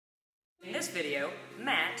this video,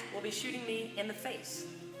 Matt will be shooting me in the face.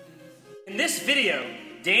 In this video,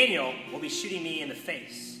 Daniel will be shooting me in the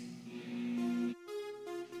face.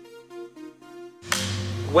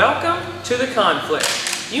 Welcome to the conflict.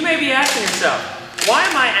 You may be asking yourself, why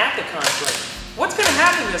am I at the conflict? What's going to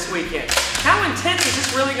happen this weekend? How intense is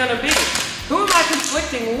this really going to be? Who am I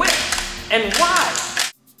conflicting with? And why?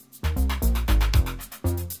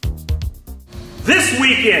 This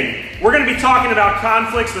weekend, we're going to be talking about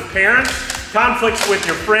conflicts with parents, conflicts with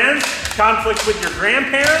your friends, conflicts with your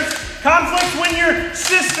grandparents, conflicts when your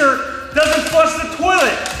sister doesn't flush the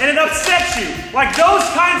toilet and it upsets you. Like those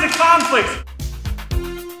kinds of conflicts.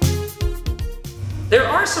 There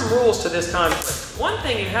are some rules to this conflict. One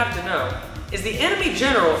thing you have to know is the enemy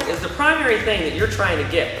general is the primary thing that you're trying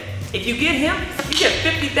to get. If you get him, you get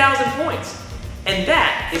 50,000 points. And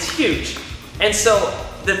that is huge. And so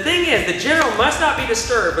the thing is, the general must not be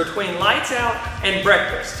disturbed between lights out and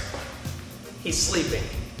breakfast. He's sleeping.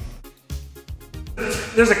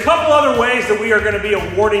 There's a couple other ways that we are going to be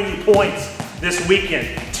awarding you points this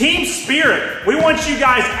weekend. Team spirit. We want you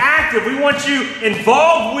guys active. We want you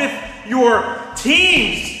involved with your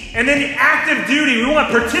teams. And then the active duty. We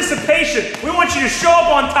want participation. We want you to show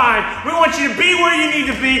up on time. We want you to be where you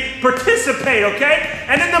need to be. Participate, okay?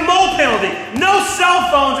 And then the mole penalty. No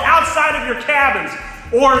cell phones outside of your cabins,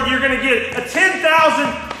 or you're going to get a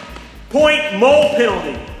 10,000 point mole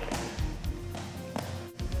penalty.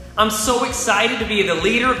 I'm so excited to be the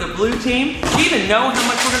leader of the blue team. Do you even know how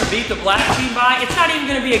much we're going to beat the black team by? It's not even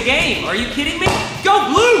going to be a game. Are you kidding me?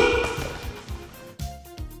 Go blue!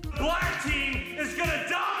 The black team is going to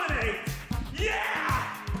dominate.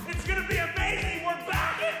 Yeah! It's going to be amazing. We're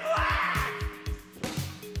back in black!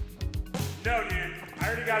 No, dude. I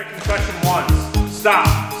already got a concussion once.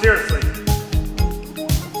 Stop. Seriously.